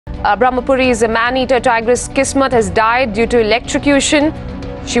Brahmapuri's man-eater tigress Kismat has died due to electrocution.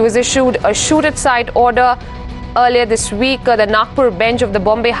 She was issued a shoot-at-sight order earlier this week. The Nagpur bench of the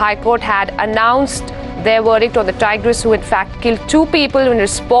Bombay High Court had announced their verdict on the tigress who in fact killed 2 people in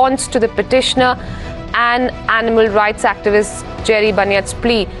response to the petitioner and animal rights activist Jerry Banyat's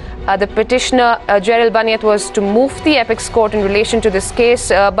plea. The petitioner, Gerald Banyat, was to move the apex court in relation to this case.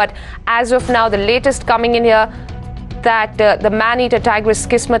 But as of now, the latest coming in here that the man-eater tigress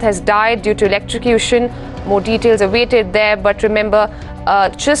Kismat has died due to electrocution. More details awaited there. But remember,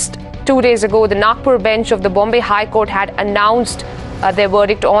 just 2 days ago, the Nagpur bench of the Bombay High Court had announced their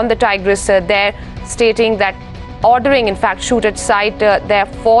verdict on the tigress there, stating that ordering, in fact, shoot at sight there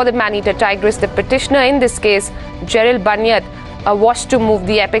for the man-eater tigress. The petitioner in this case, Gerald Banyat, was to move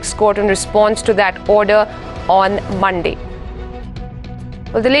the apex court in response to that order on Monday.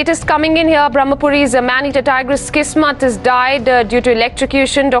 Well, the latest coming in here, Brahmapuri's man-eater tigress Kismat has died due to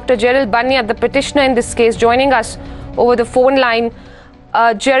electrocution. Dr. Gerald Banyat, the petitioner in this case, joining us over the phone line.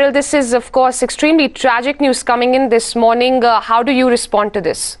 Gerald, this is, of course, extremely tragic news coming in this morning. How do you respond to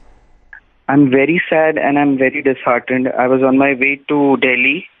this? I'm very sad and I'm very disheartened. I was on my way to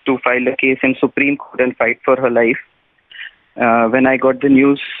Delhi to file a case in Supreme Court and fight for her life. When I got the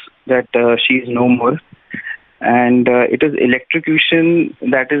news that she is no more, and it is electrocution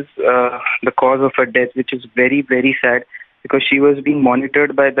that is the cause of her death, which is very, very sad, because she was being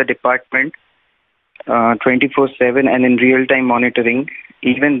monitored by the department 24/7 and in real-time monitoring.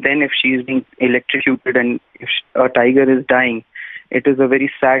 Even then, if she is being electrocuted and if a tiger is dying, it is a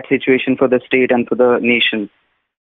very sad situation for the state and for the nation.